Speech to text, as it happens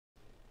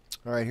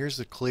Alright, here's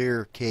a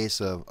clear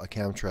case of a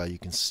chemtrail. You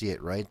can see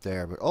it right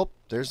there. But oh,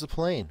 there's the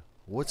plane.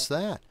 What's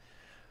that?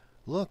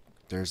 Look,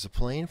 there's a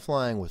plane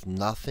flying with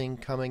nothing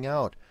coming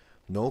out.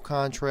 No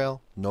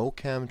contrail, no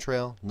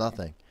chemtrail,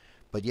 nothing.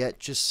 But yet,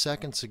 just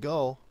seconds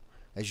ago,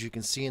 as you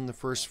can see in the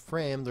first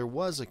frame, there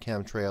was a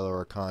chemtrail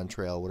or a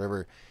contrail,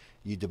 whatever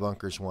you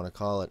debunkers want to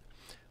call it.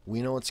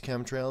 We know it's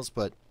chemtrails,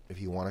 but if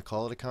you want to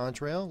call it a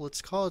contrail,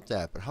 let's call it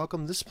that. But how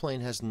come this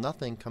plane has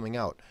nothing coming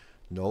out?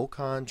 No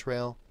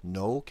contrail,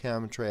 no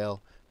chemtrail,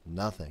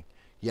 nothing.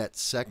 Yet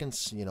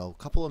seconds, a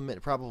couple of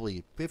minutes,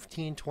 probably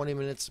 15, 20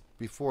 minutes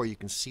before, you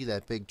can see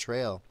that big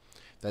trail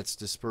that's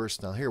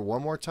dispersed. Now here,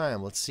 one more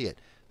time, let's see it.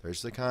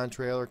 There's the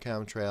contrail or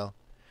chemtrail.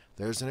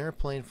 There's an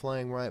airplane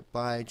flying right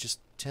by. Just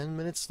 10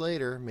 minutes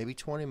later, maybe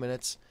 20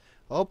 minutes,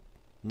 oh,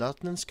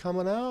 nothing's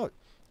coming out.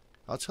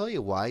 I'll tell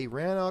you why. He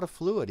ran out of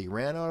fluid. He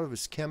ran out of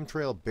his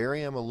chemtrail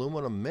barium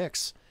aluminum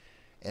mix.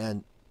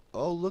 And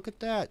oh, look at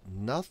that.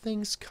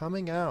 Nothing's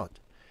coming out.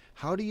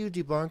 How are you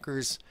going to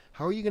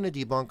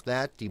debunk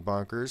that,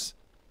 debunkers?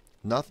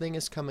 Nothing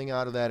is coming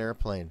out of that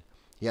airplane.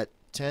 Yet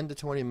 10 to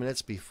 20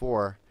 minutes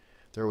before,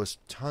 there was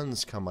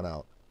tons coming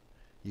out.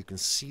 You can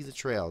see the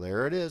trail.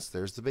 There it is.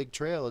 There's the big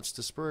trail. It's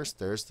dispersed.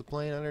 There's the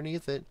plane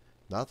underneath it.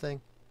 Nothing.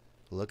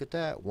 Look at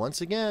that.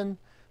 Once again,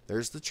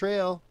 there's the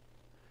trail.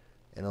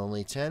 And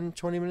only 10,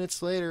 20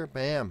 minutes later,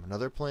 bam,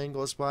 another plane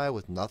goes by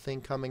with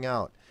nothing coming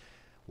out.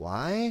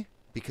 Why?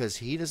 Because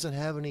he doesn't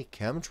have any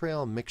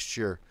chemtrail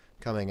mixture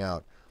coming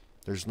out.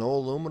 There's no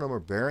aluminum or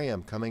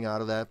barium coming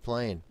out of that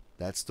plane.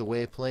 That's the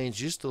way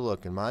planes used to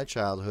look in my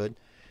childhood.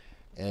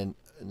 And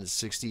in the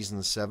 60s and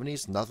the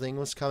 70s, nothing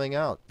was coming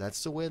out.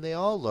 That's the way they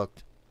all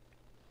looked.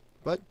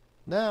 But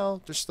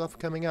now there's stuff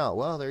coming out.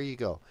 Well, there you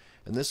go.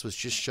 And this was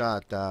just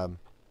shot.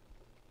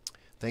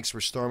 Thanks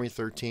for Stormy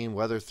 13,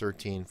 Weather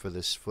 13 for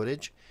this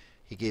footage.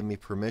 He gave me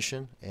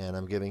permission, and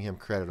I'm giving him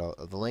credit.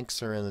 The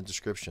links are in the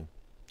description.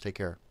 Take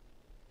care.